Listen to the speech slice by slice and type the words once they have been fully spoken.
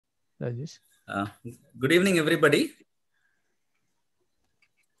Rajesh. Uh, Good evening, everybody.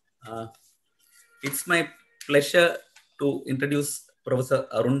 It's my pleasure to introduce Professor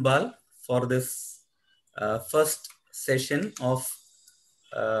Arun Bal for this first session of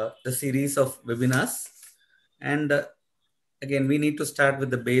the series of webinars. And again, we need to start with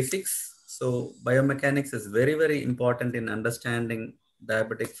the basics. So, biomechanics is very, very important in understanding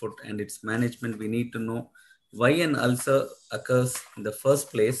diabetic foot and its management. We need to know why an ulcer occurs in the first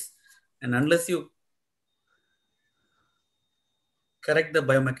place. And unless you correct the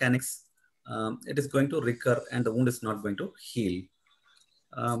biomechanics, it is going to recur and the wound is not going to heal.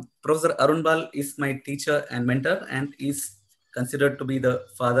 Professor Arun Bal is my teacher and mentor and is considered to be the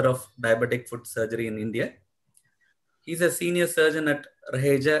father of diabetic foot surgery in India. He is a senior surgeon at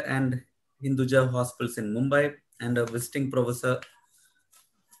Raheja and Hinduja hospitals in Mumbai and a visiting professor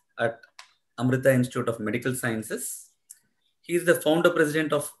at Amrita Institute of Medical Sciences. He is the founder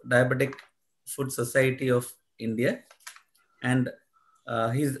president of Diabetic Foot Society of India, and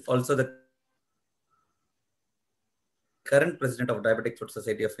he is also the current president of Diabetic Foot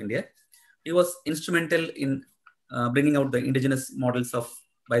Society of India. He was instrumental in bringing out the indigenous models of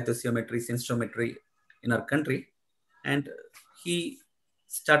biothesiometry, synstometry in our country, and he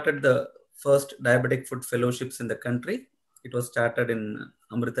started the first diabetic foot fellowships in the country. It was started in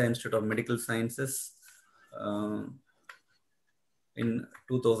Amrita Institute of Medical Sciences in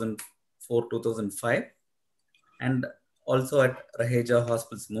 2004-2005, and also at Raheja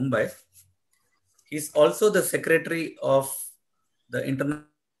Hospitals, Mumbai. He is also the secretary of the International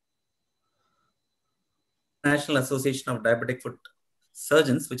Association of Diabetic Foot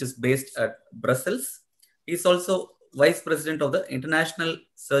Surgeons, which is based at Brussels. He is also vice president of the International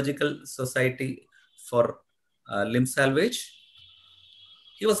Surgical Society for Limb Salvage.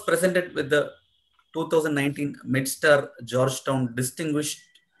 He was presented with the 2019 MedStar Georgetown Distinguished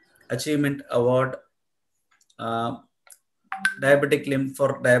Achievement Award, diabetic limb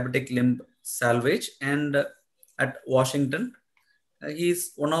salvage, and at Washington. He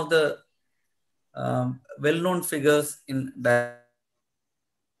is one of the well-known figures in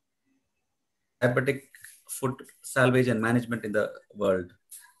diabetic foot salvage and management in the world.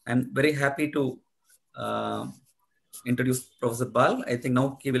 I'm very happy to introduce Professor Bal. I think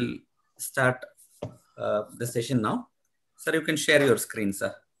now he will start the session now. Sir, you can share your screen,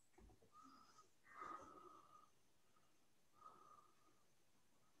 sir.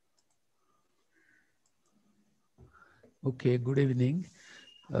 Okay, good evening.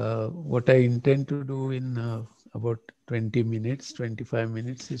 What I intend to do in about 20 minutes, 25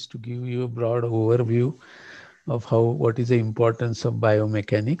 minutes is to give you a broad overview of what is the importance of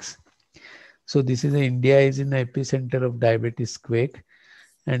biomechanics. So this is India is in the epicenter of diabetes quake,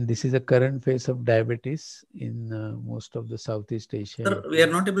 and this is the current phase of diabetes in most of the Southeast Asia. Sir, we are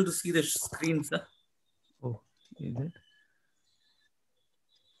not able to see the screen, sir. Oh, is it?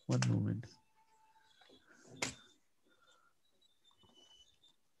 One moment.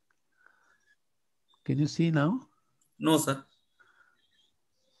 Can you see now? No, sir.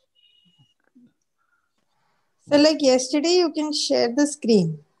 So like yesterday, you can share the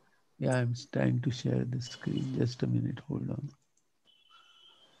screen. Yeah, I'm trying to share the screen. Just a minute, hold on.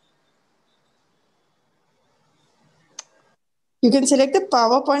 You can select the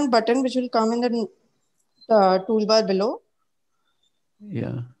PowerPoint button, which will come in the toolbar below.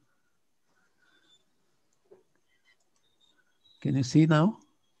 Yeah. Can you see now?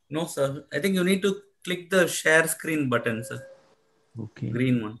 No, sir. I think you need to click the share screen button, sir. Okay.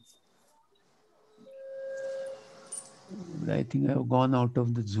 Green one. I think I've gone out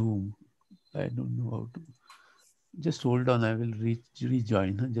of the Zoom. I don't know how to. Just hold on. I will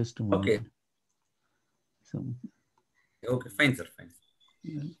rejoin. Huh? Just a moment. Okay. Okay, fine, sir. Fine.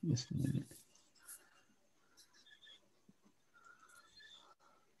 Yeah, just a minute.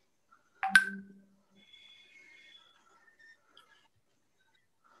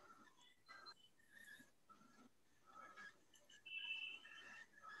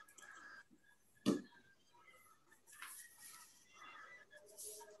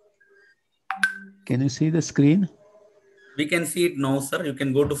 Can you see the screen? We can see it now, sir. You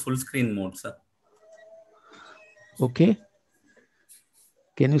can go to full screen mode, sir. Okay.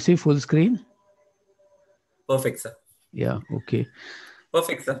 Can you see full screen? Perfect, sir. Yeah, okay.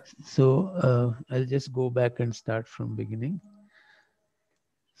 Perfect, sir. So I'll just go back and start from beginning.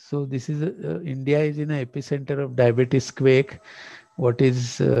 So this is India is in an epicenter of diabetes quake, what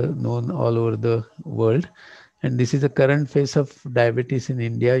is known all over the world. And this is the current phase of diabetes in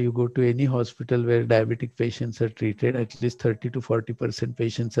India. You go to any hospital where diabetic patients are treated, at least 30 to 40%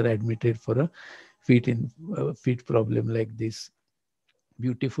 patients are admitted for a feet problem like this.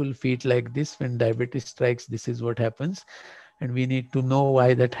 beautiful feet like this. When diabetes strikes, this is what happens. And we need to know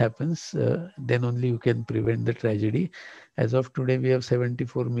why that happens. Then only you can prevent the tragedy. As of today, we have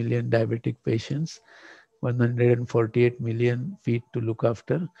 74 million diabetic patients, 148 million feet to look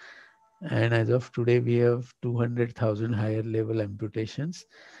after. And as of today, we have 200,000 higher level amputations.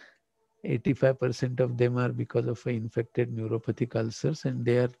 85% of them are because of infected neuropathic ulcers, and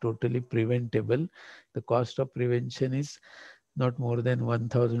they are totally preventable. The cost of prevention is not more than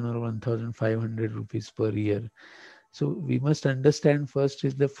 1,000 or 1,500 rupees per year. So we must understand first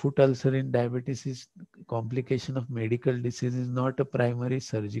is the foot ulcer in diabetes is complication of medical disease, is not a primary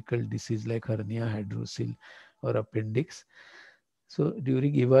surgical disease like hernia, hydrocele or appendix. So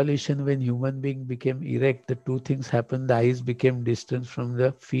during evolution, when human being became erect, the two things happened. The eyes became distant from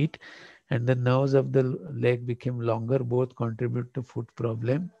the feet and the nerves of the leg became longer. Both contribute to foot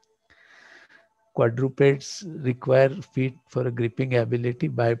problem. Quadrupeds require feet for a gripping ability.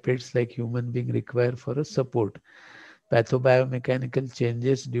 Bipeds like human being require for a support. Pathobiomechanical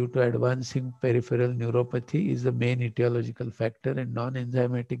changes due to advancing peripheral neuropathy is the main etiological factor, and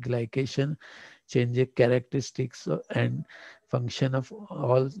non-enzymatic glycation changes characteristics and function of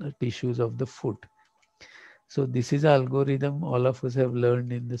all the tissues of the foot. So this is an algorithm all of us have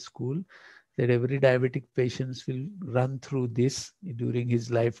learned in the school, that every diabetic patient will run through this during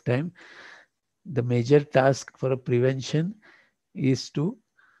his lifetime. The major task for a prevention is to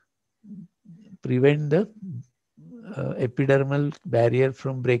prevent the epidermal barrier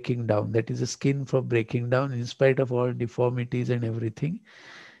from breaking down, that is the skin from breaking down in spite of all deformities and everything.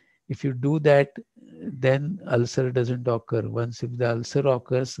 If you do that, then ulcer doesn't occur. Once if the ulcer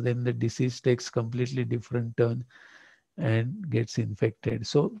occurs, then the disease takes completely different turn and gets infected.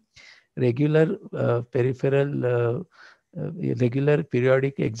 So regular peripheral regular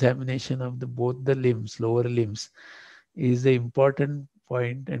periodic examination of the both the limbs, lower limbs, is the important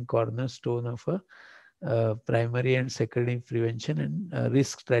point and cornerstone of a primary and secondary prevention and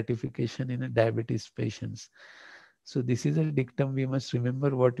risk stratification in a diabetes patients. So this is a dictum we must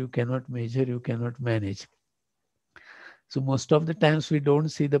remember: what you cannot measure, you cannot manage. So most of the times we don't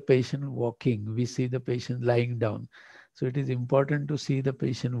see the patient walking, we see the patient lying down. So it is important to see the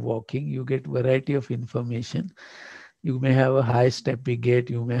patient walking. You get variety of information. You may have a high steppy gait,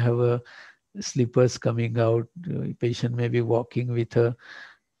 you may have a slippers coming out, patient may be walking with a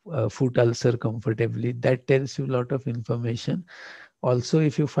foot ulcer comfortably. That tells you a lot of information. Also,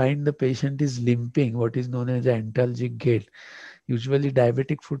 if you find the patient is limping, what is known as antalgic gait, usually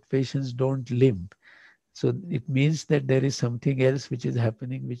diabetic foot patients don't limp. So it means that there is something else which is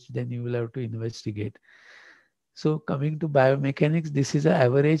happening, which then you will have to investigate. So coming to biomechanics, this is an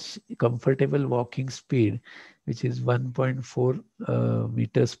average comfortable walking speed, which is 1.4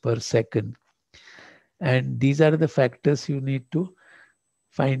 meters per second. And these are the factors you need to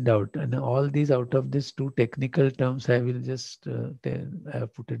find out. And all these, out of these two technical terms, I will just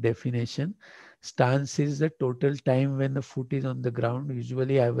put a definition. Stance is the total time when the foot is on the ground.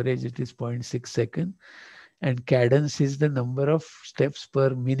 Usually average it is 0.6 seconds. And cadence is the number of steps per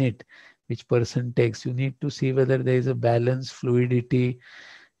minute which person takes. You need to see whether there is a balance, fluidity,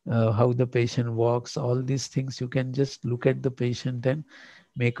 how the patient walks. All these things you can just look at the patient and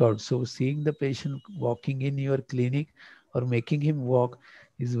make out. So seeing the patient walking in your clinic or making him walk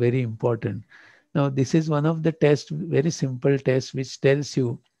is very important. Now this is one of the tests, very simple test, which tells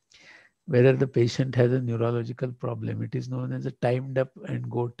you whether the patient has a neurological problem. It is known as a timed up and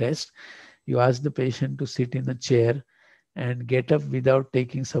go test. You ask the patient to sit in a chair and get up without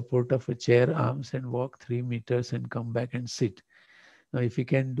taking support of a chair arms and walk 3 meters and come back and sit. Now, if he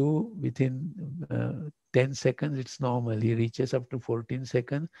can do within 10 seconds, it's normal. He reaches up to 14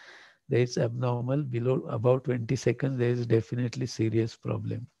 seconds, there is abnormal. Below about 20 seconds, there is definitely serious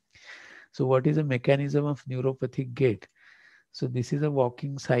problem. So what is the mechanism of neuropathic gait? So this is a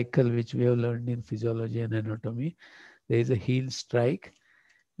walking cycle which we have learned in physiology and anatomy. There is a heel strike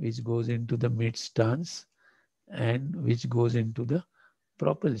which goes into the mid stance and which goes into the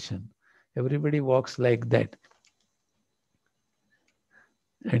propulsion. Everybody walks like that.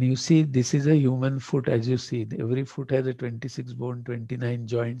 And you see, this is a human foot. As you see, every foot has a 26 bone, 29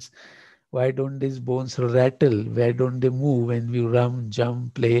 joints. Why don't these bones rattle? Why don't they move when we run,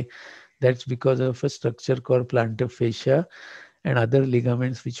 jump, play? That's because of a structure called plantar fascia and other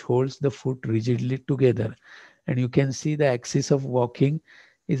ligaments which holds the foot rigidly together. And you can see the axis of walking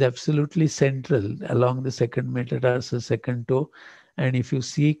is absolutely central along the second metatarsal, second toe. And if you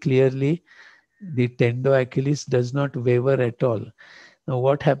see clearly, the tendo-Achilles does not waver at all. Now,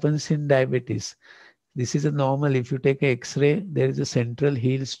 what happens in diabetes? This is a normal. If you take an X-ray, there is a central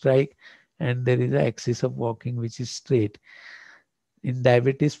heel strike and there is an axis of walking which is straight. In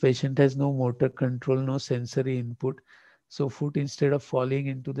diabetes, patient has no motor control, no sensory input. So foot, instead of falling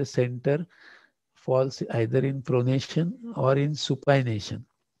into the center, falls either in pronation or in supination.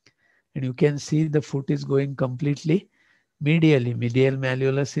 And you can see the foot is going completely medially. Medial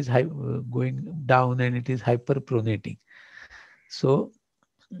malleolus is going down and it is hyperpronating. So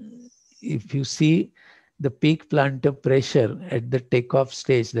if you see the peak plantar pressure at the takeoff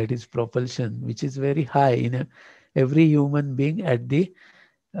stage, that is propulsion, which is very high in every human being at the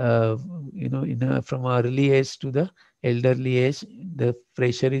uh, from early age to the elderly age, the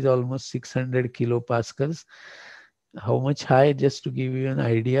pressure is almost 600 kilopascals. How much high? Just to give you an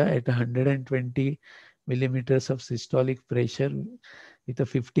idea, at 120 millimeters of systolic pressure with a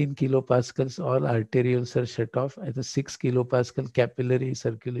 15 kilopascals, all arterioles are shut off. At a 6 kilopascal, capillary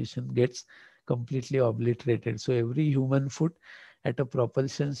circulation gets completely obliterated. So every human foot at a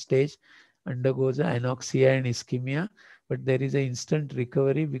propulsion stage undergoes anoxia and ischemia, but there is an instant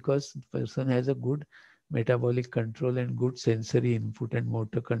recovery because the person has a good metabolic control and good sensory input and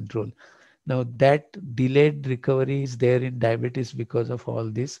motor control. Now that delayed recovery is there in diabetes because of all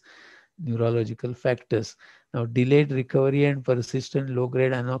these neurological factors. Now delayed recovery and persistent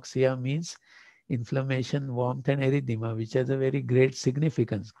low-grade anoxia means inflammation, warmth and erythema, which has a very great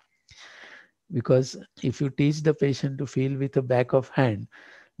significance. Because if you teach the patient to feel with the back of hand,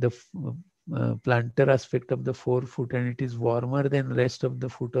 the plantar aspect of the forefoot, and it is warmer than rest of the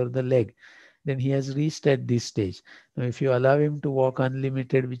foot or the leg, then he has reached at this stage. Now, if you allow him to walk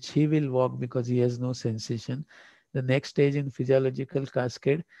unlimited, which he will walk because he has no sensation, the next stage in physiological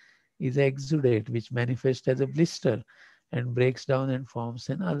cascade is exudate, which manifests as a blister and breaks down and forms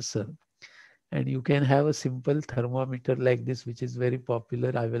an ulcer. And you can have a simple thermometer like this, which is very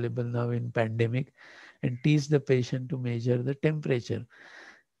popular, available now in pandemic, and teach the patient to measure the temperature.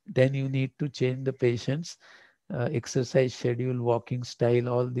 Then you need to change the patient's exercise schedule, walking style,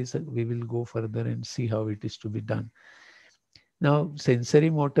 all this we will go further and see how it is to be done. Now, sensory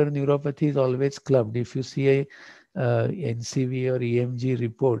motor neuropathy is always clubbed. If you see a NCV or EMG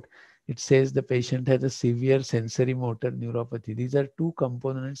report, it says the patient has a severe sensory motor neuropathy. These are two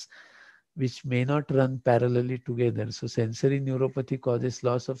components which may not run parallelly together. So sensory neuropathy causes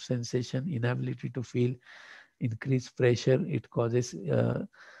loss of sensation, inability to feel, increased pressure. It causes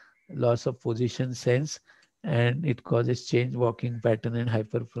loss of position sense, and it causes change walking pattern and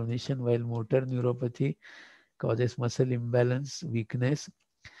hyperpronation, while motor neuropathy causes muscle imbalance, weakness,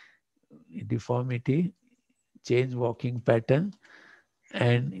 deformity, change walking pattern,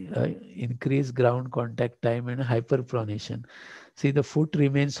 and increase ground contact time and hyperpronation. See, the foot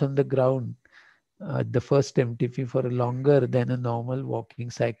remains on the ground the first MTP for longer than a normal walking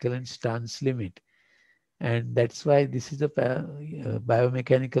cycle and stance limit. And that's why this is a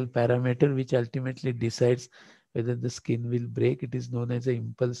biomechanical parameter which ultimately decides whether the skin will break. It is known as a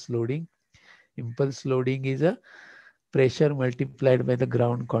impulse loading. Impulse loading is a pressure multiplied by the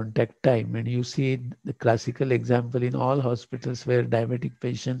ground contact time. And you see the classical example in all hospitals where diabetic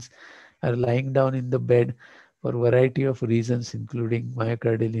patients are lying down in the bed for a variety of reasons, including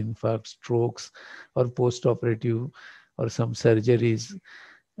myocardial infarct, strokes, or post-operative, or some surgeries,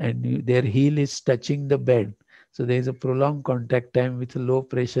 and their heel is touching the bed. So there is a prolonged contact time with low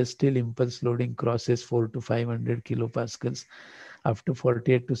pressure, still impulse loading crosses 4 to 500 kilopascals. After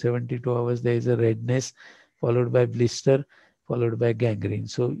 48 to 72 hours, there is a redness followed by blister, followed by gangrene.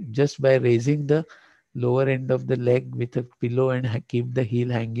 So just by raising the lower end of the leg with a pillow and keep the heel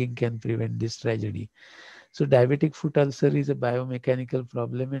hanging can prevent this tragedy. So diabetic foot ulcer is a biomechanical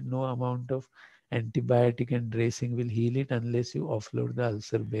problem, and no amount of antibiotic and dressing will heal it unless you offload the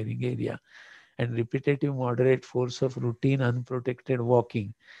ulcer bearing area. And repetitive moderate force of routine unprotected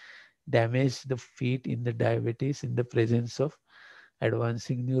walking damage the feet in the diabetes in the presence of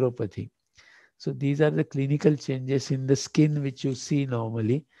advancing neuropathy. So these are the clinical changes in the skin which you see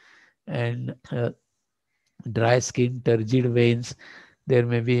normally. And dry skin, turgid veins, there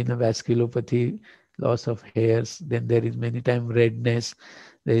may be in a vasculopathy, loss of hairs, then there is many times redness,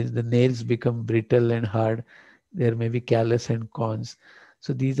 there is the nails become brittle and hard, there may be callus and corns.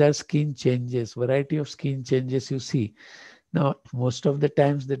 So these are skin changes, variety of skin changes you see. Now, most of the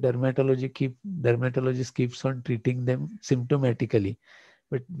times the dermatologist keeps on treating them symptomatically,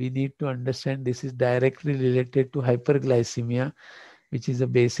 but we need to understand this is directly related to hyperglycemia, which is a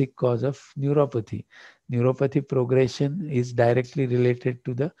basic cause of neuropathy. Neuropathy progression is directly related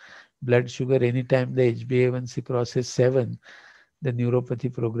to the blood sugar. Anytime the HbA1c crosses 7, the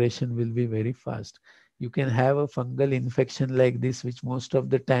neuropathy progression will be very fast. You can have a fungal infection like this, which most of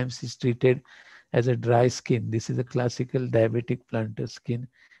the times is treated as a dry skin. This is a classical diabetic plantar skin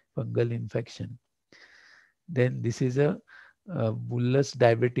fungal infection. Then this is a bullous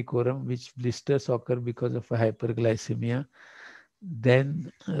diabeticorum, which blisters occur because of a hyperglycemia.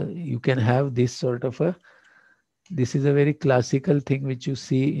 Then you can have this sort of a, this is a very classical thing which you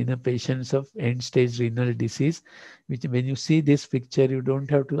see in a patients of end stage renal disease, which when you see this picture, you don't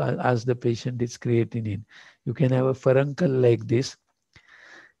have to ask the patient it's creatinine. You can have a furuncle like this.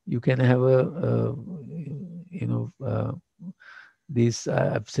 You can have a, you know, these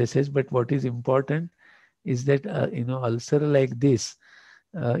abscesses, but what is important is that, ulcer like this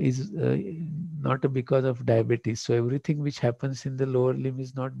is not because of diabetes. So everything which happens in the lower limb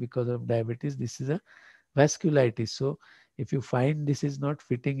is not because of diabetes. This is a vasculitis. So if you find this is not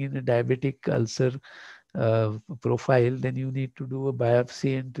fitting in a diabetic ulcer profile, then you need to do a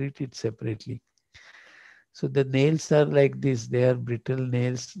biopsy and treat it separately. So the nails are like this. They are brittle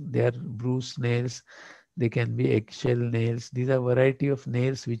nails. They are bruised nails. They can be eggshell nails. These are variety of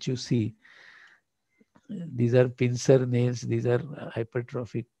nails which you see. These are pincer nails. These are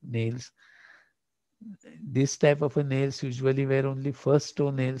hypertrophic nails. This type of a nails usually where only first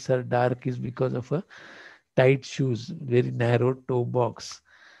toe nails are dark is because of a tight shoes, very narrow toe box.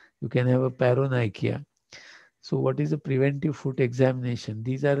 You can have a paronychia. So what is a preventive foot examination?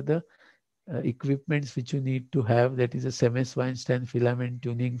 These are the equipments which you need to have. That is a Semmes-Weinstein filament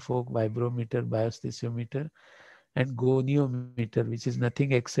tuning fork, vibrometer, biostensiometer, and goniometer, which is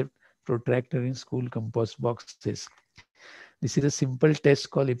nothing except protractor in school compost boxes. This is a simple test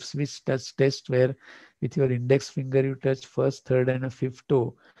called Ipswich touch test, where with your index finger you touch first, third, and a fifth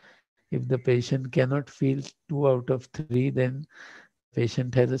toe. If the patient cannot feel 2 out of 3, then the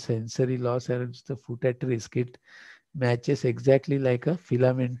patient has a sensory loss or it's the foot at risk. It matches exactly like a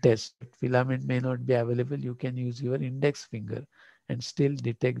filament test, but filament may not be available. You can use your index finger and still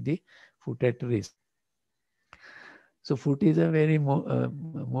detect the foot at risk. So foot is a very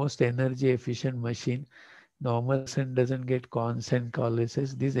most energy efficient machine. Normal sun doesn't get cons and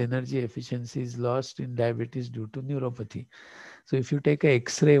cholecysts. This energy efficiency is lost in diabetes due to neuropathy. So if you take a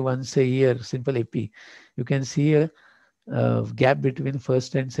X-ray once a year, simple epi, you can see a gap between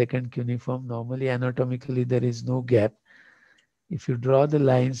first and second cuneiform. Normally anatomically there is no gap. If you draw the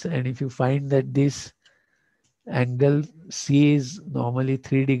lines and if you find that this angle C is normally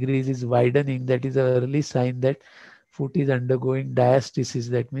 3 degrees is widening, that is an early sign that foot is undergoing diastasis.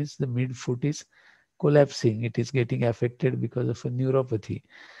 That means the midfoot is collapsing. It is getting affected because of a neuropathy.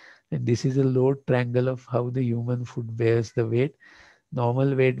 And this is a load triangle of how the human foot bears the weight.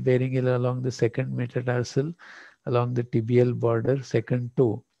 Normal weight bearing is along the second metatarsal, along the tibial border, second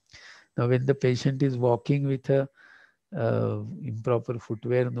toe. Now when the patient is walking with a improper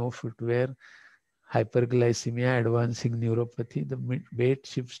footwear, no footwear, hyperglycemia, advancing neuropathy, the weight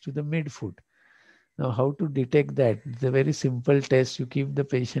shifts to the midfoot. Now, how to detect that? It's a very simple test. You keep the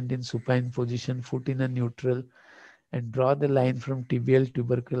patient in supine position, foot in a neutral, and draw the line from tibial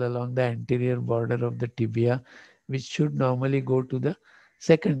tubercle along the anterior border of the tibia, which should normally go to the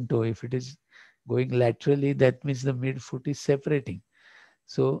second toe. If it is going laterally, that means the midfoot is separating.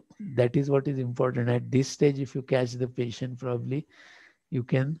 So that is what is important. At this stage, if you catch the patient, probably you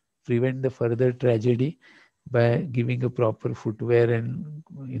can prevent the further tragedy by giving a proper footwear and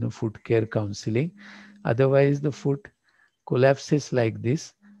foot care counseling. Otherwise, the foot collapses like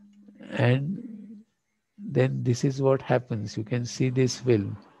this, and then this is what happens. You can see this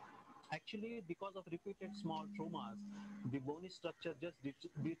film. Actually, because of repeated small traumas, the bony structure just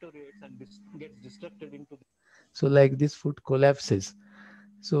deteriorates and gets destructed into the. So like this foot collapses.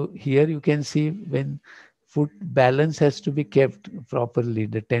 So here you can see when foot balance has to be kept properly.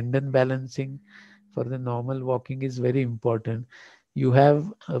 The tendon balancing for the normal walking is very important. You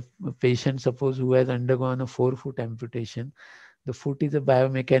have a patient, suppose, who has undergone a 4-foot amputation. The foot is a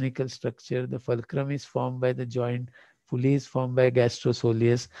biomechanical structure. The fulcrum is formed by the joint. Pulley is formed by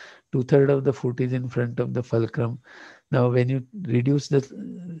gastrosoleus. 2/3 of the foot is in front of the fulcrum. Now, when you reduce the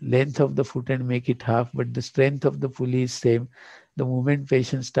length of the foot and make it half, but the strength of the pulley is same, the moment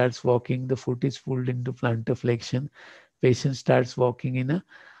patient starts walking, the foot is pulled into plantar flexion. Patient starts walking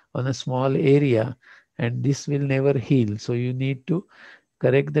on a small area, and this will never heal. So you need to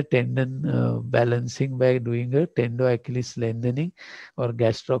correct the tendon balancing by doing a tendo-Achilles lengthening or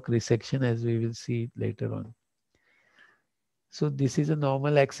gastroc resection, as we will see later on. So this is a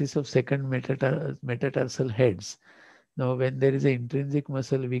normal axis of second metatarsal heads. Now, when there is an intrinsic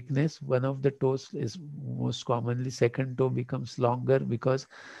muscle weakness, one of the toes is most commonly second toe becomes longer because,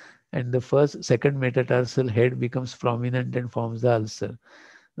 and the second metatarsal head becomes prominent and forms the ulcer.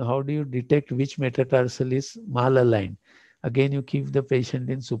 Now, how do you detect which metatarsal is malaligned? Again, you keep the patient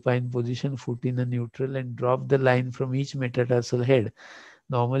in supine position, foot in a neutral, and drop the line from each metatarsal head.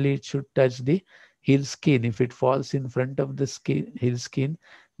 Normally, it should touch the heel skin. If it falls in front of the skin, heel skin,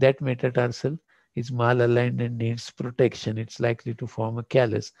 that metatarsal is malaligned and needs protection. It's likely to form a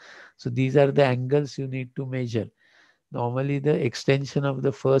callus. So these are the angles you need to measure. Normally, the extension of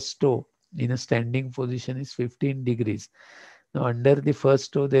the first toe in a standing position is 15 degrees. Now, under the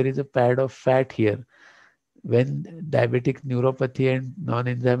first toe, there is a pad of fat here. When diabetic neuropathy and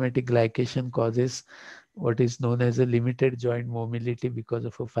non-enzymatic glycation causes what is known as a limited joint mobility because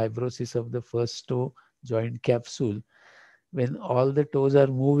of a fibrosis of the first toe joint capsule, when all the toes are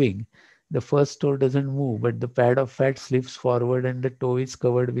moving, the first toe doesn't move, but the pad of fat slips forward and the toe is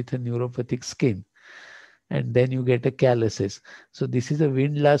covered with a neuropathic skin. And then you get a calluses. So this is a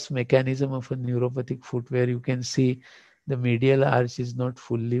windlass mechanism of a neuropathic foot where you can see the medial arch is not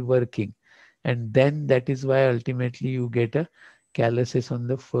fully working. And then that is why ultimately you get a calluses on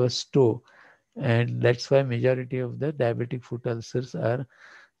the first toe. And that's why majority of the diabetic foot ulcers are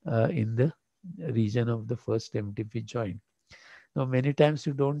in the region of the first MTP joint. Now, many times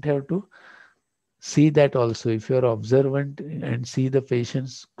you don't have to see that also. If you're observant and see the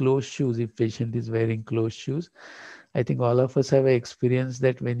patient's closed shoes, if patient is wearing closed shoes, I think all of us have experienced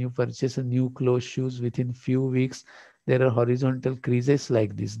that when you purchase a new closed shoes within few weeks, there are horizontal creases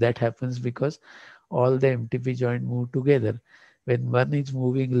like this. That happens because all the MTP joint move together. When one is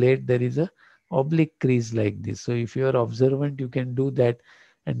moving late, there is a oblique crease like this. So if you are observant, you can do that,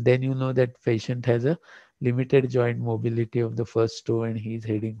 and then you know that patient has a limited joint mobility of the first toe and he is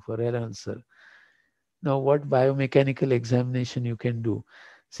heading for an ulcer. Now, what biomechanical examination you can do?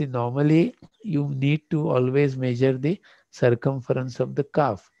 See, normally you need to always measure the circumference of the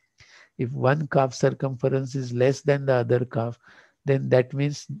calf. If one calf circumference is less than the other calf, then that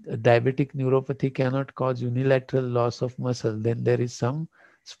means diabetic neuropathy cannot cause unilateral loss of muscle. Then there is some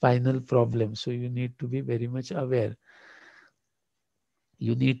spinal problem. So you need to be very much aware.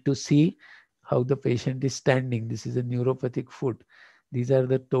 You need to see how the patient is standing. This is a neuropathic foot. These are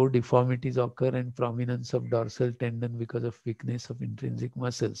the toe deformities occur and prominence of dorsal tendon because of weakness of intrinsic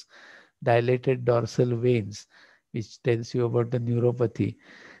muscles. Dilated dorsal veins, which tells you about the neuropathy.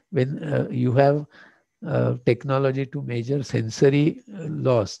 When you have technology to measure sensory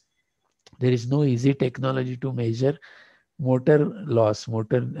loss, there is no easy technology to measure motor loss,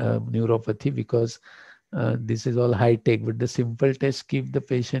 motor neuropathy, because this is all high tech. But the simple test: keep the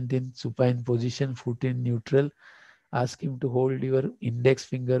patient in supine position, foot in neutral, ask him to hold your index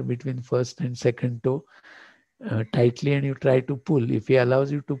finger between first and second toe tightly, and you try to pull. If he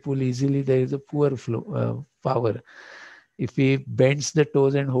allows you to pull easily, there is a poor flow power. If he bends the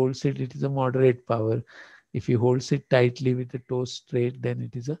toes and holds it, it is a moderate power. If he holds it tightly with the toes straight, then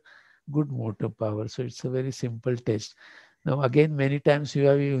it is a good motor power. So it's a very simple test. Now again, many times you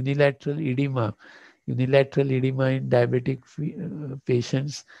have unilateral edema. Unilateral edema in diabetic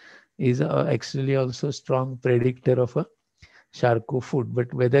patients is actually also a strong predictor of a Charcot foot.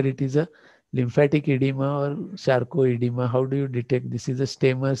 But whether it is a lymphatic edema or sarcoedema, how do you detect? This is a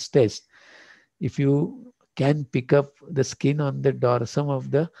Stammer's test. If you can pick up the skin on the dorsum of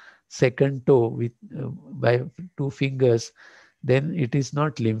the second toe with by two fingers, then it is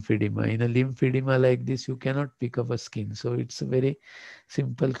not lymphedema. In a lymphedema like this, you cannot pick up a skin. So it's a very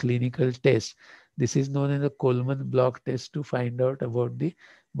simple clinical test. This is known as a Coleman block test to find out about the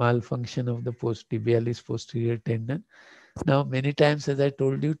malfunction of the tibialis posterior tendon. Now, many times, as I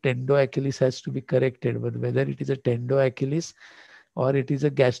told you, tendoachilles has to be corrected, but whether it is a tendoachilles or it is a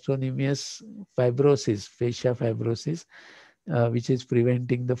gastrocnemius fibrosis, fascia fibrosis, which is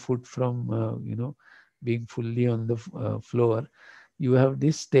preventing the foot from, being fully on the floor. You have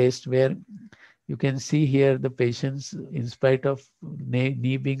this test where you can see here the patients, in spite of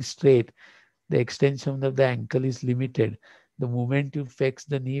knee being straight, the extension of the ankle is limited. The moment you flex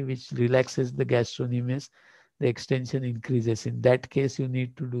the knee, which relaxes the gastrocnemius, the extension increases. In that case, you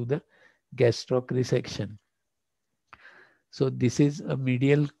need to do the gastroc resection. So this is a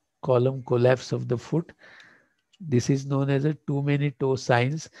medial column collapse of the foot. This is known as a too many toe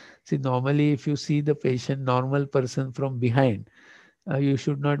signs. See, normally if you see the patient, normal person from behind, you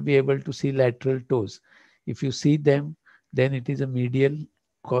should not be able to see lateral toes. If you see them, then it is a medial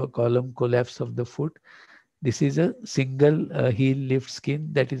column collapse of the foot. This is a single heel lift skin.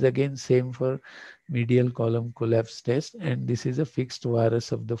 That is again same for medial column collapse test. And this is a fixed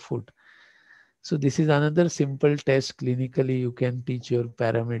varus of the foot. So this is another simple test. Clinically, you can teach your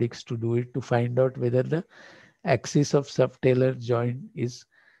paramedics to do it to find out whether the axis of subtalar joint is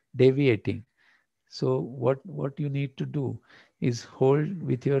deviating. So what you need to do is hold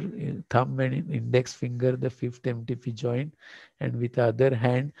with your thumb and index finger the fifth MTP joint, and with the other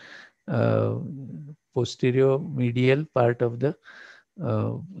hand posterior medial part of the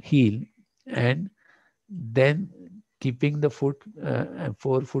heel, and then keeping the foot,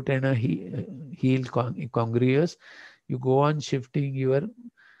 forefoot and a heel congruous, you go on shifting your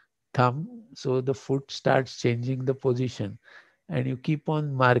thumb so the foot starts changing the position, and you keep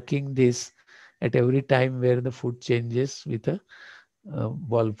on marking this at every time where the foot changes with a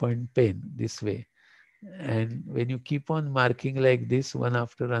ballpoint pen this way. And when you keep on marking like this one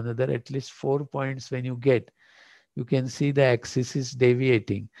after another, at least 4 points when you get, you can see the axis is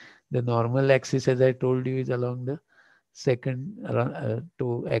deviating. The normal axis, as I told you, is along the second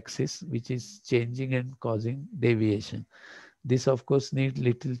toe axis, which is changing and causing deviation. This, of course, needs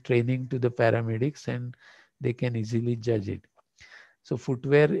little training to the paramedics, and they can easily judge it. So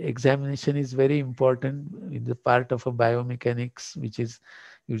footwear examination is very important in the part of a biomechanics, which is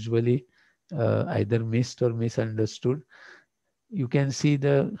usually either missed or misunderstood. You can see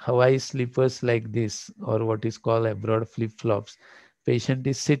the Hawaii slippers like this, or what is called abroad flip-flops. Patient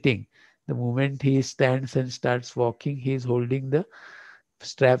is sitting. The moment he stands and starts walking, he is holding the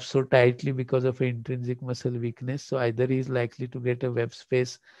strap so tightly because of intrinsic muscle weakness. So either he is likely to get a web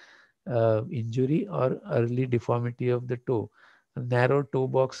space injury or early deformity of the toe. A narrow toe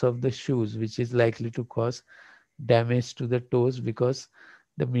box of the shoes, which is likely to cause damage to the toes because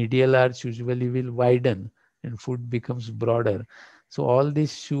the medial arch usually will widen and foot becomes broader. So all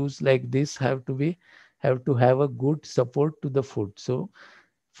these shoes like this have to have a good support to the foot. So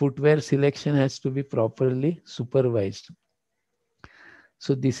footwear selection has to be properly supervised.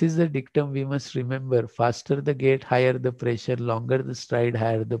 So this is the dictum we must remember. Faster the gait, higher the pressure, longer the stride,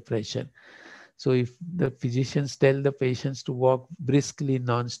 higher the pressure. So if the physicians tell the patients to walk briskly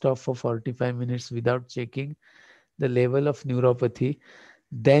non-stop for 45 minutes without checking the level of neuropathy,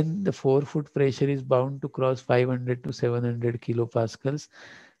 then the forefoot pressure is bound to cross 500 to 700 kilopascals,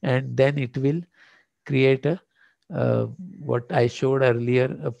 and then it will create a uh, what I showed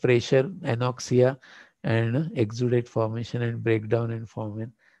earlier, a pressure anoxia and exudate formation and breakdown and form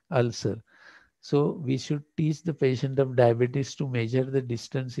an ulcer. So we should teach the patient of diabetes to measure the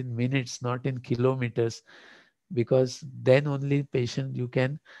distance in minutes, not in kilometers, because then only patient you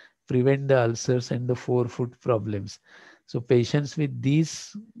can prevent the ulcers and the forefoot problems. So patients with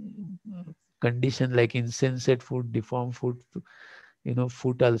these condition like insensate foot, deformed foot,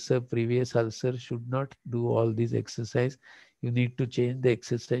 foot ulcer, previous ulcer, should not do all these exercise. You need to change the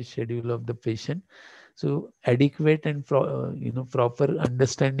exercise schedule of the patient. So adequate and proper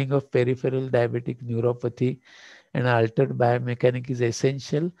understanding of peripheral diabetic neuropathy and altered biomechanics is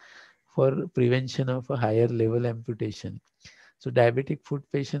essential for prevention of a higher level amputation. So diabetic foot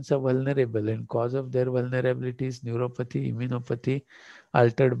patients are vulnerable, and cause of their vulnerability is neuropathy, immunopathy,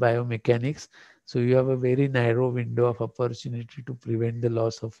 altered biomechanics. So you have a very narrow window of opportunity to prevent the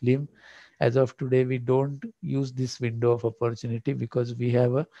loss of limb. As of today, we don't use this window of opportunity because we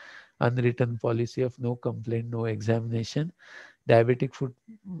have a unwritten policy of no complaint, no examination. Diabetic foot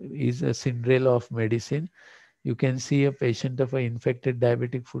is a Cinderella of medicine. You can see a patient of an infected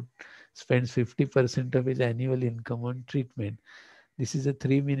diabetic foot spends 50% of his annual income on treatment. This is a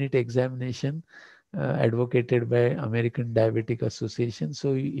 3-minute examination advocated by American Diabetic Association.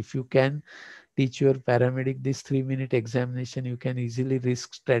 So if you can teach your paramedic this 3-minute examination, you can easily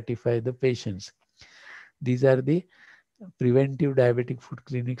risk stratify the patients. These are the preventive diabetic foot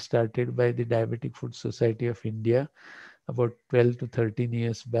clinics started by the Diabetic Foot Society of India about 12 to 13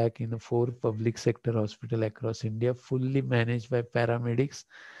 years back in 4 public sector hospitals across India, fully managed by paramedics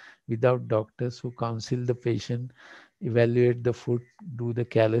without doctors, who counsel the patient, evaluate the foot, do the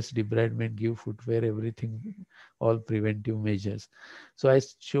callus debridement, give footwear, everything, all preventive measures. So I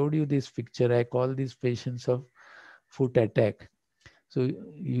showed you this picture. I call these patients of foot attack. So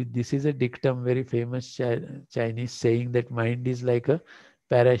this is a dictum, very famous Chinese saying that mind is like a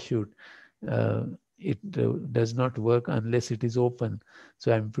parachute. Uh, it does not work unless it is open.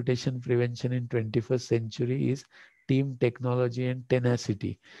 So amputation prevention in 21st century is team technology and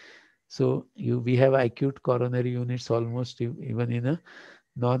tenacity. So we have acute coronary units almost even in a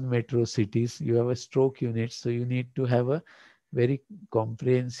non-metro cities. You have a stroke unit, so you need to have a very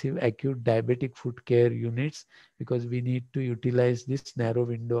comprehensive acute diabetic foot care units, because we need to utilize this narrow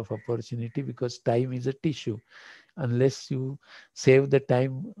window of opportunity, because time is a tissue. Unless you save the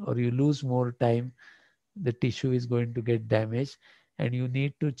time or you lose more time, the tissue is going to get damaged, and you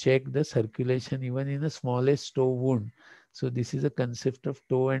need to check the circulation even in the smallest toe wound. So this is a concept of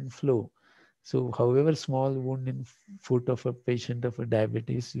toe and flow. So however small wound in foot of a patient of a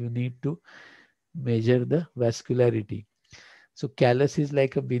diabetes, you need to measure the vascularity. So callus is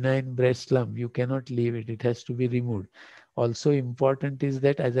like a benign breast lump. You cannot leave it. It has to be removed. Also important is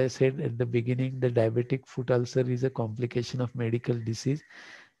that, as I said at the beginning, the diabetic foot ulcer is a complication of medical disease,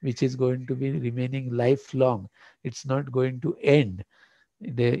 which is going to be remaining lifelong. It's not going to end.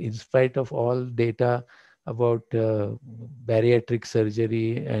 In spite of all data about bariatric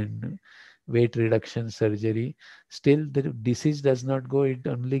surgery and weight reduction surgery, still the disease does not go, it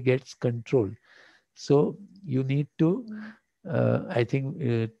only gets controlled. So you need to, I think,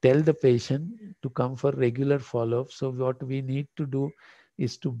 tell the patient to come for regular follow-up. So what we need to do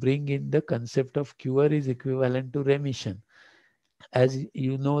is to bring in the concept of cure is equivalent to remission. As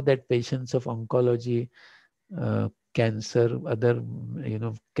you know that patients of oncology, cancer, other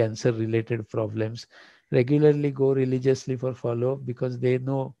cancer related problems regularly go religiously for follow-up because they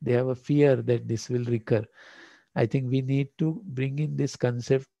know they have a fear that this will recur. I think we need to bring in this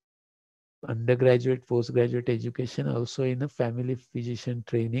concept of undergraduate, postgraduate education also in a family physician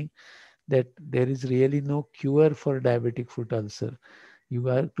training, that there is really no cure for diabetic foot ulcer. You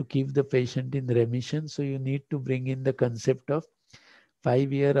have to keep the patient in remission, so you need to bring in the concept of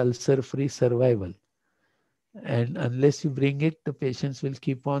 5-year ulcer-free survival. And unless you bring it, the patients will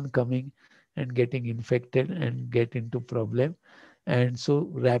keep on coming and getting infected and get into problem. And so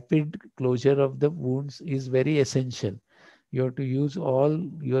rapid closure of the wounds is very essential. You have to use all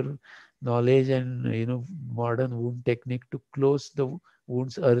your knowledge and modern wound technique to close the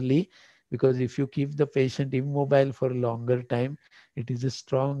wounds early, because if you keep the patient immobile for longer time, it is a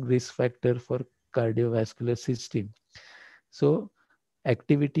strong risk factor for cardiovascular system. So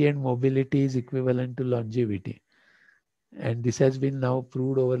activity and mobility is equivalent to longevity. And this has been now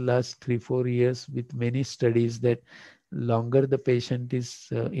proved over last 3-4 years with many studies that longer the patient is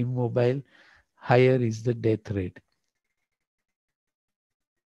immobile, higher is the death rate.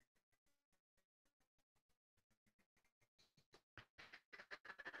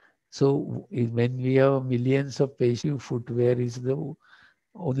 So when we have millions of patients, footwear is the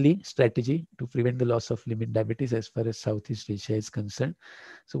only strategy to prevent the loss of limb in diabetes as far as Southeast Asia is concerned.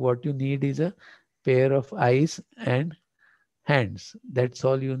 So what you need is a pair of eyes and hands. That's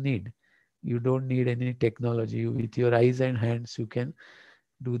all you need. You don't need any technology. With your eyes and hands, you can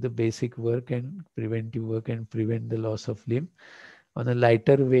do the basic work and preventive work and prevent the loss of limb. On a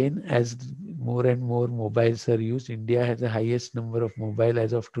lighter vein, as more and more mobiles are used, India has the highest number of mobile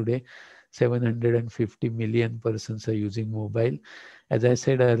as of today. 750 million persons are using mobile. As I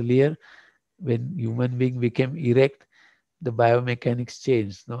said earlier, when human being became erect, the biomechanics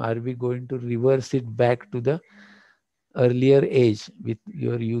changed. Now, are we going to reverse it back to the earlier age with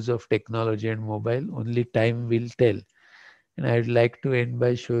your use of technology and mobile? Only time will tell. And I'd like to end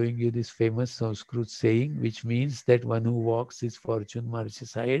by showing you this famous Sanskrit saying, which means that one who walks his fortune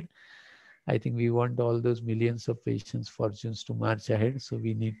marches ahead. I think we want all those millions of patients' fortunes to march ahead, so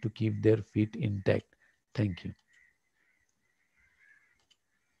we need to keep their feet intact. Thank you.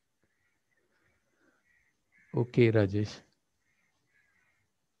 Okay, Rajesh.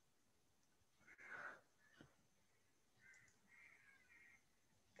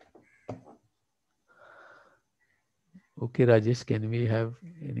 Okay, Rajesh, can we have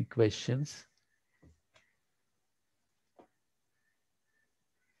any questions?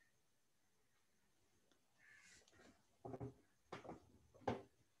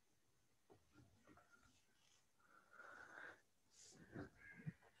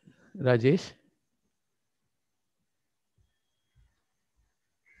 Rajesh?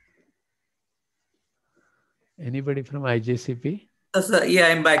 Anybody from IJCP? Yeah,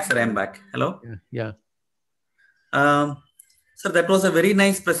 I'm back, sir. I'm back. Hello. Yeah. Sir, that was a very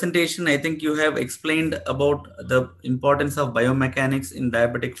nice presentation. I think you have explained about the importance of biomechanics in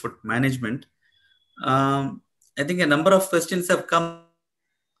diabetic foot management. I think a number of questions have come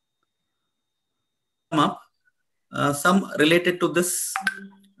up, some related to this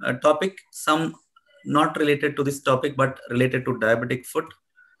topic, some not related to this topic, but related to diabetic foot.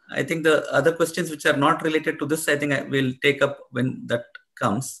 I think the other questions which are not related to this, I think I will take up when that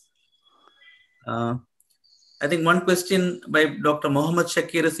comes. I think one question by Dr. Mohammed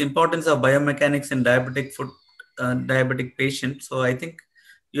Shakir is importance of biomechanics in diabetic foot, diabetic patient. So I think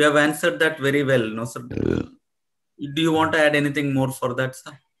you have answered that very well. No, sir. Do you want to add anything more for that,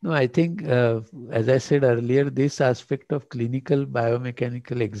 sir? No, I think, as I said earlier, this aspect of clinical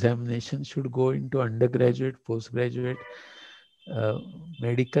biomechanical examination should go into undergraduate, postgraduate,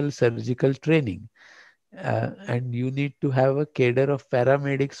 medical, surgical training. And you need to have a cadre of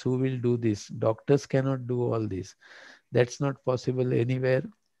paramedics who will do this. Doctors cannot do all this. That's not possible anywhere.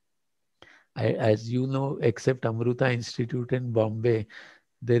 As you know, except Amruta Institute in Bombay,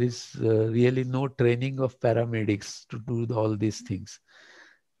 there is really no training of paramedics to do all these things.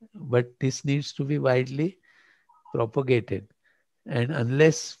 But this needs to be widely propagated. And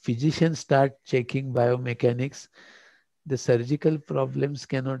unless physicians start checking biomechanics, the surgical problems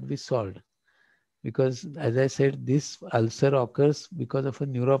cannot be solved. Because as I said, this ulcer occurs because of a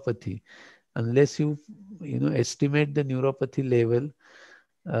neuropathy. Unless you estimate the neuropathy level,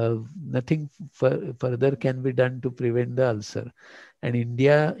 nothing further can be done to prevent the ulcer. And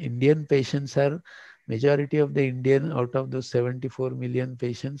Indian patients are, majority of the Indian, out of those 74 million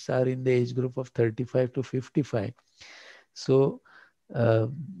patients, are in the age group of 35 to 55. So uh,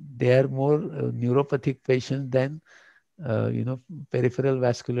 they are more neuropathic patients than peripheral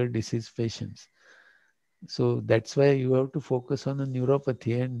vascular disease patients. So that's why you have to focus on the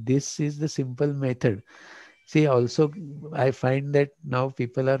neuropathy, and this is the simple method. See, also, I find that now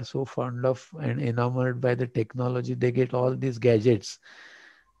people are so fond of and enamored by the technology. They get all these gadgets,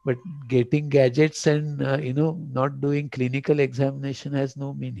 but getting gadgets and not doing clinical examination has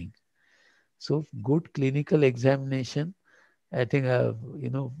no meaning. So, good clinical examination. I think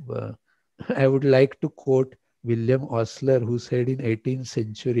I would like to quote William Osler, who said in 18th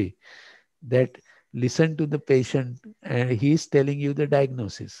century that listen to the patient and he is telling you the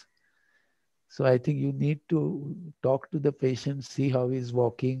diagnosis. So I think you need to talk to the patient, see how he's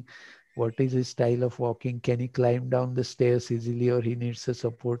walking, what is his style of walking, can he climb down the stairs easily or he needs a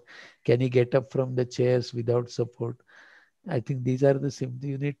support, can he get up from the chairs without support. I think these are the simple,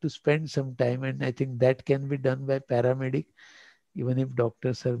 you need to spend some time, and I think that can be done by paramedic even if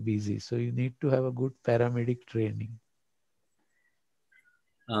doctors are busy. So you need to have a good paramedic training.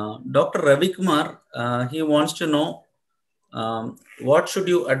 Dr. Ravi Kumar, he wants to know what should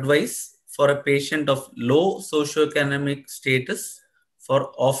you advise for a patient of low socioeconomic status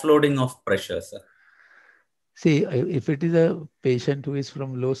for offloading of pressure, sir? See, if it is a patient who is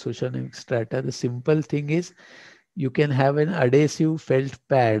from low socioeconomic strata, the simple thing is you can have an adhesive felt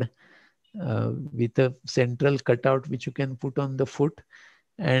pad with a central cutout which you can put on the foot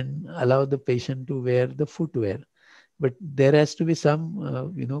and allow the patient to wear the footwear. But there has to be some,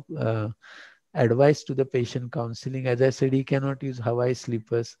 advice to the patient, counseling. As I said, he cannot use Hawaii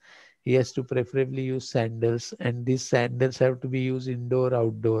slippers. He has to preferably use sandals, and these sandals have to be used indoor,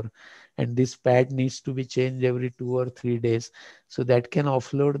 outdoor. And this pad needs to be changed every 2 or 3 days. So that can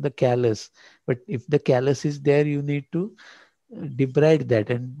offload the callus. But if the callus is there, you need to debride that,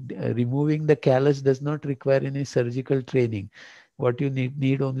 and removing the callus does not require any surgical training. What you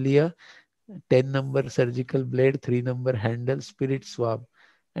need only a 10 number surgical blade, 3 number handle, spirit swab,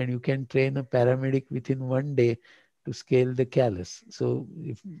 and you can train a paramedic within 1 day to scale the callus. So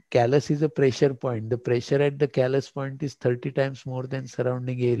if callus is a pressure point, the pressure at the callus point is 30 times more than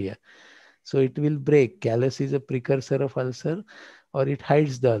surrounding area. So it will break. Callus is a precursor of ulcer, or it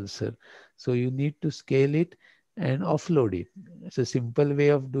hides the ulcer. So you need to scale it and offload it. So simple way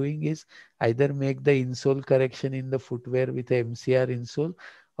of doing is either make the insole correction in the footwear with a MCR insole,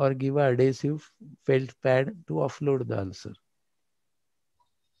 or give a adhesive felt pad to offload the ulcer,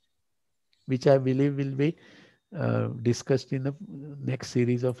 which I believe will be discussed in the next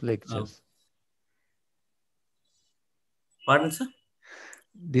series of lectures. Pardon, sir?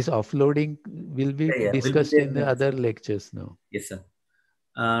 This offloading will be Yeah, will be discussed there in in the the other next. lectures now. Yes, sir.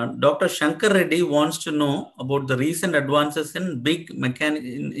 Dr. Shankar Reddy wants to know about the recent advances in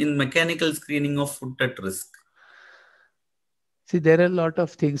in mechanical screening of foot at risk. See, there are a lot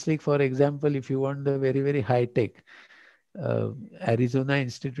of things, like, for example, if you want the very, very high tech, uh, Arizona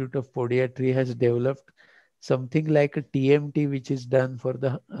Institute of Podiatry has developed something like a TMT, which is done for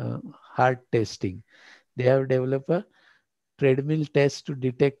the heart testing. They have developed a treadmill test to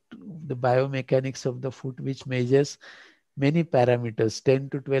detect the biomechanics of the foot, which measures many parameters, 10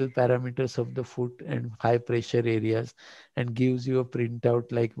 to 12 parameters of the foot and high pressure areas, and gives you a printout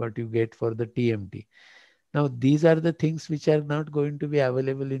like what you get for the TMT. Now, these are the things which are not going to be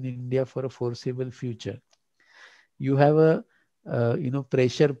available in India for a foreseeable future. You have a,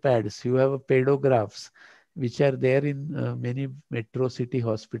 pressure pads, you have a pedographs, which are there in many metro city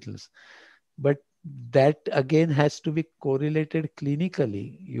hospitals. But that again has to be correlated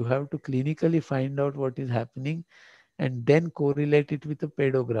clinically. You have to clinically find out what is happening and then correlate it with a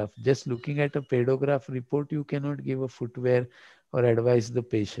pedograph. Just looking at a pedograph report, you cannot give a footwear or advise the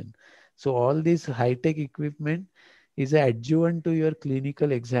patient. So all this high-tech equipment is an adjuvant to your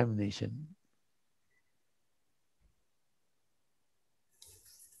clinical examination.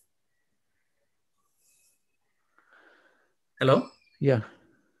 Hello? Yeah.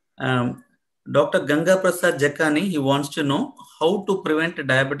 Dr. Ganga Prasad Jakani, he wants to know how to prevent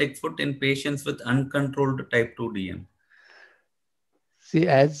diabetic foot in patients with uncontrolled type 2 DM. See,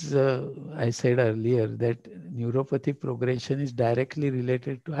 as I said earlier, that neuropathy progression is directly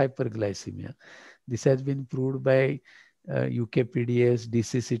related to hyperglycemia. This has been proved by UKPDS,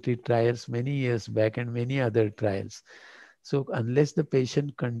 DCCT trials many years back and many other trials. So unless the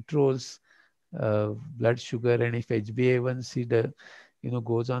patient controls blood sugar, and if HbA1c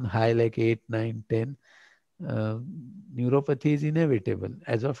goes on high like 8, 9, 10, neuropathy is inevitable.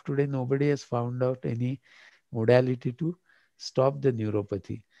 As of today, nobody has found out any modality to stop the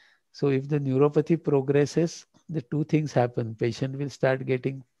neuropathy. So if the neuropathy progresses, the two things happen. Patient will start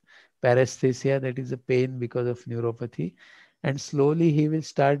getting paresthesia, that is a pain because of neuropathy, and slowly he will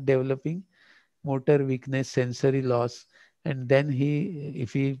start developing motor weakness, sensory loss, and then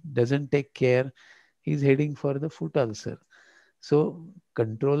if he doesn't take care, he's heading for the foot ulcer. So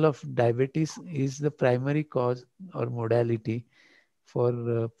control of diabetes is the primary cause or modality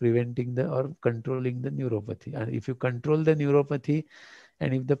for preventing or controlling the neuropathy. And if you control the neuropathy,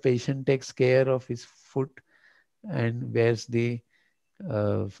 and if the patient takes care of his foot and wears the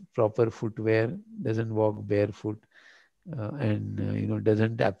proper footwear, doesn't walk barefoot, and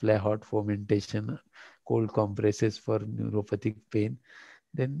doesn't apply hot fomentation, cold compresses for neuropathic pain,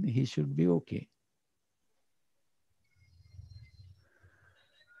 then he should be okay.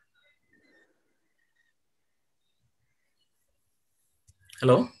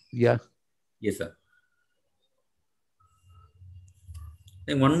 Hello? Yeah. Yes, sir.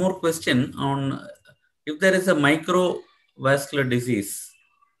 Then one more question on if there is a microvascular disease,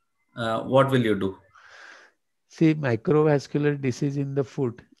 what will you do? See, microvascular disease in the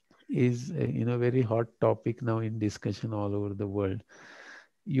foot is very hot topic now in discussion all over the world.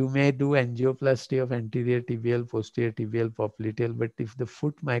 You may do angioplasty of anterior tibial, posterior tibial, popliteal, but if the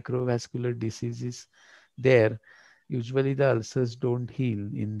foot microvascular disease is there, usually the ulcers don't heal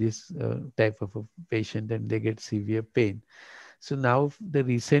in this type of a patient, and they get severe pain. So now the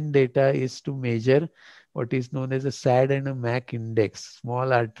recent data is to measure what is known as a SAD and a MAC index,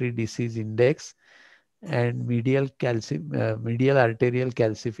 small artery disease index, and medial arterial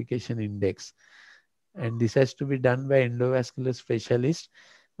calcification index. And this has to be done by endovascular specialist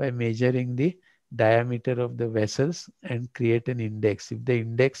by measuring the diameter of the vessels and create an index. If the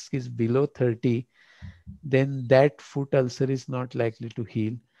index is below 30, then that foot ulcer is not likely to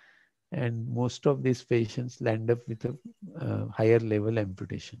heal. And most of these patients land up with a higher level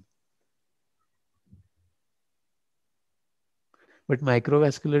amputation. But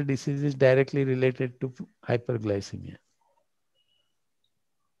microvascular disease is directly related to hyperglycemia.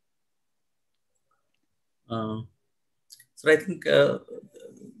 So I think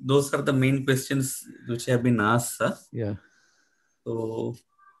those are the main questions which have been asked, sir. Yeah. So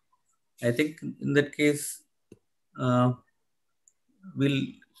I think in that case, we'll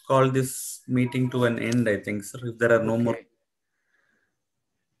call this meeting to an end, I think, sir, if there are no more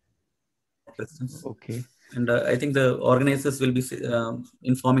questions. Okay. And I think the organizers will be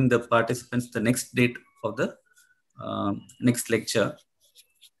informing the participants the next date of the next lecture.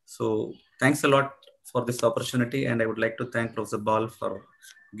 So thanks a lot for this opportunity, and I would like to thank Professor Bal for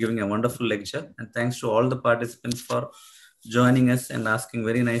giving a wonderful lecture, and thanks to all the participants for joining us and asking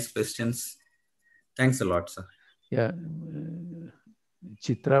very nice questions. Thanks a lot, sir. Yeah.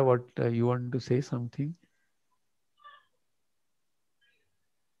 Chitra, what you want to say something?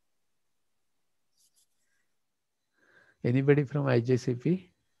 Anybody from IJCP?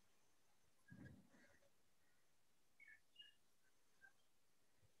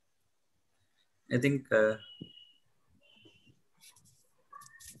 I think.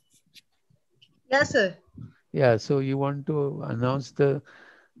 Yes, sir. Yeah, so you want to announce the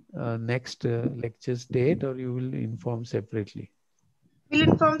next lecture's date, or you will inform separately? We'll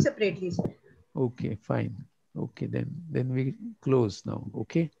inform separately, sir. Okay, fine. Okay, then we close now.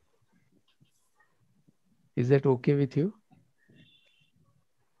 Okay. Is that okay with you?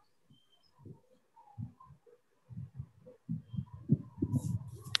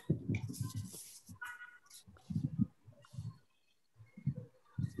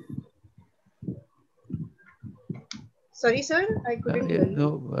 Sorry, sir, I couldn't hear you.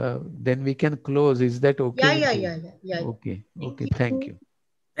 No, then we can close. Is that okay with you? Yeah. Okay. Okay. Thank you.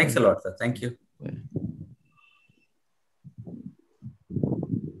 Thanks a lot, sir. Thank you. Bye.